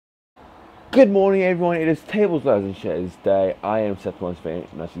Good morning, everyone. It is Tables, Ladders, and Shares Day. I am Seth Lawrence fan,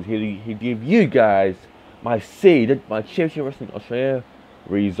 and I'm here to give you guys my Championship Wrestling Australia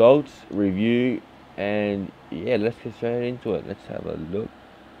results, review, and yeah, let's get straight into it. Let's have a look.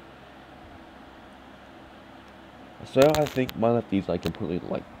 So I think one of these like completely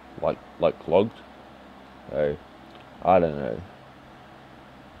like clogged. So I don't know.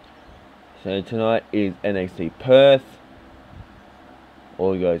 So tonight is NXT Perth.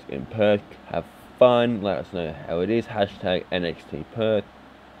 All you guys in Perth, have fun. Let us know how it is. Hashtag NXT Perth.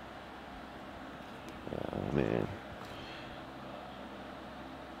 Oh man.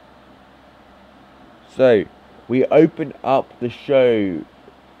 So we open up the show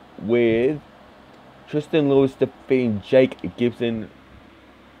with Tristan Lewis defeating Jake Gibson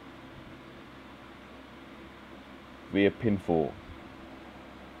via pinfall.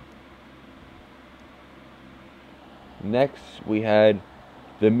 Next we had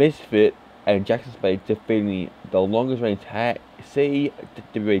the Misfit and Jackson Spade defeating the longest reigning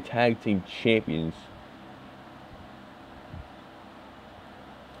CWA Tag Team Champions,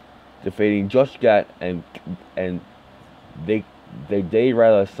 defeating Josh Gatt and the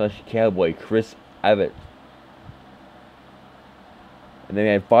Dewhurst / Cowboy Chris Abbott. And then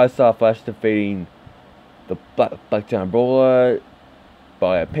we had 5-Star Flash defeating the Blacktown Brawler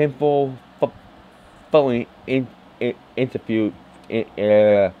by a pinfall, following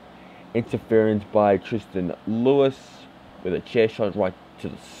interference by Tristan Lewis with a chair shot right to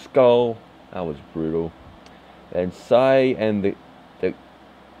the skull. That was brutal. Then Sai and the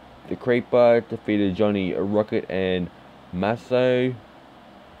Creeper defeated Johnny Rocket and Maso,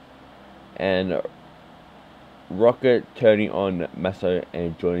 and Rocket turning on Maso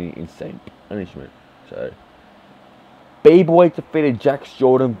and joining Insane Punishment. So B-Boy defeated Jax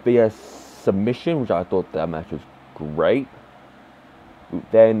Jordan via submission, which I thought that match was great.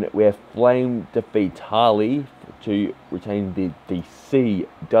 Then we have Flame defeat Tarlee to retain the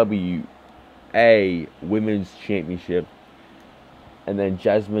CWA Women's Championship. And then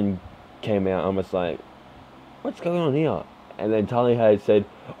Jasmin came out and was like, what's going on here? And then Tarlee had said,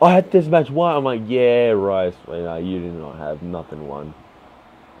 I had this match won. I'm like, yeah, right. You did not have nothing won.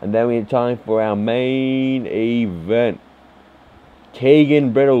 And then we had time for our main event.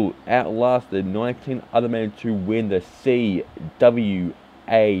 Keegan Brettle outlasted 19 other men to win the CWA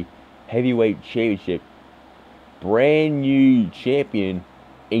Heavyweight Championship. Brand new champion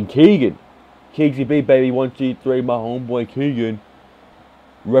in Keegan. Keegsy B, baby, 1, 2, 3, my homeboy Keegan.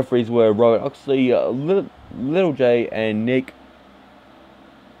 Referees were Robert Oxley, Little J, and Nick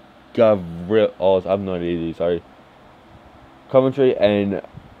Gavril. Oh, I'm not easy, sorry. Commentary and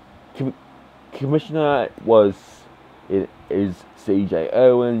commissioner is CJ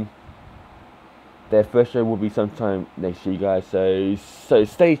Owen. Their first show will be sometime next year, guys. So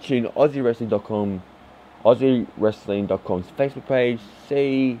stay tuned. AussieWrestling.com, AussieWrestling.com's Facebook page.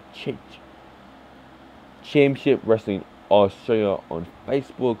 See Championship Wrestling Australia on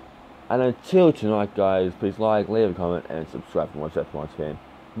Facebook. And until tonight, guys, please like, leave a comment, and subscribe for more Seth Lawrence fan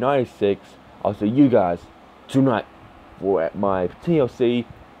 96. I'll see you guys tonight for my TLC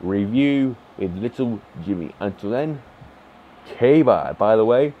review with Little Jimmy. Until then, K-bye. By the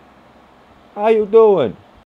way, how you doing?